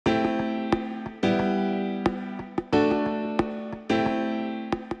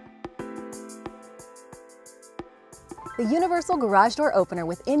The universal garage door opener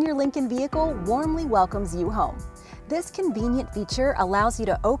within your Lincoln vehicle warmly welcomes you home. This convenient feature allows you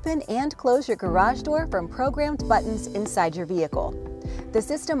to open and close your garage door from programmed buttons inside your vehicle. The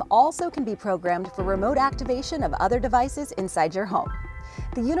system also can be programmed for remote activation of other devices inside your home.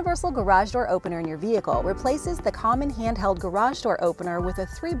 The universal garage door opener in your vehicle replaces the common handheld garage door opener with a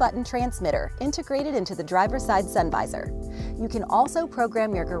 3-button transmitter integrated into the driver's side sun visor. You can also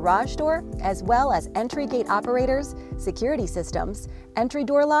program your garage door as well as entry gate operators, security systems, entry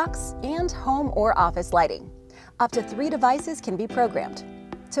door locks, and home or office lighting. Up to 3 devices can be programmed.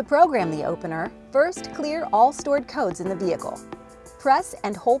 To program the opener, first clear all stored codes in the vehicle. Press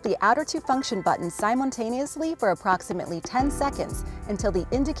and hold the outer 2 function buttons simultaneously for approximately 10 seconds until the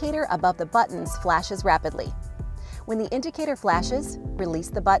indicator above the buttons flashes rapidly. When the indicator flashes, release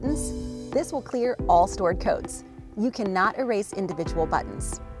the buttons. This will clear all stored codes. You cannot erase individual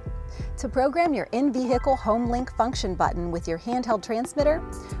buttons. To program your in-vehicle home link function button with your handheld transmitter,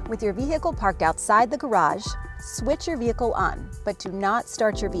 with your vehicle parked outside the garage, switch your vehicle on, but do not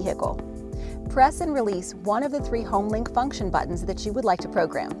start your vehicle. Press and release one of the 3 home link function buttons that you would like to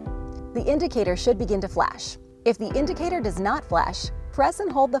program. The indicator should begin to flash. If the indicator does not flash, press and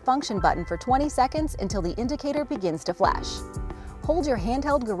hold the function button for 20 seconds until the indicator begins to flash. Hold your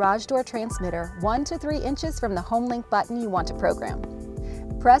handheld garage door transmitter 1 to 3 inches from the home link button you want to program.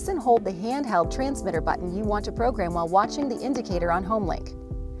 Press and hold the handheld transmitter button you want to program while watching the indicator on home link.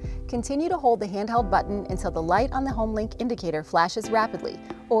 Continue to hold the handheld button until the light on the home link indicator flashes rapidly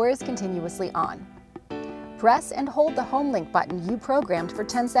or is continuously on. Press and hold the home link button you programmed for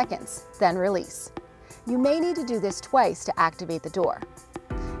 10 seconds, then release. You may need to do this twice to activate the door.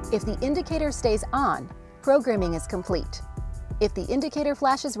 If the indicator stays on, programming is complete. If the indicator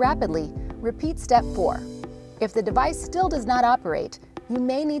flashes rapidly, repeat step 4. If the device still does not operate, you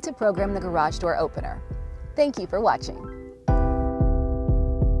may need to program the garage door opener. Thank you for watching.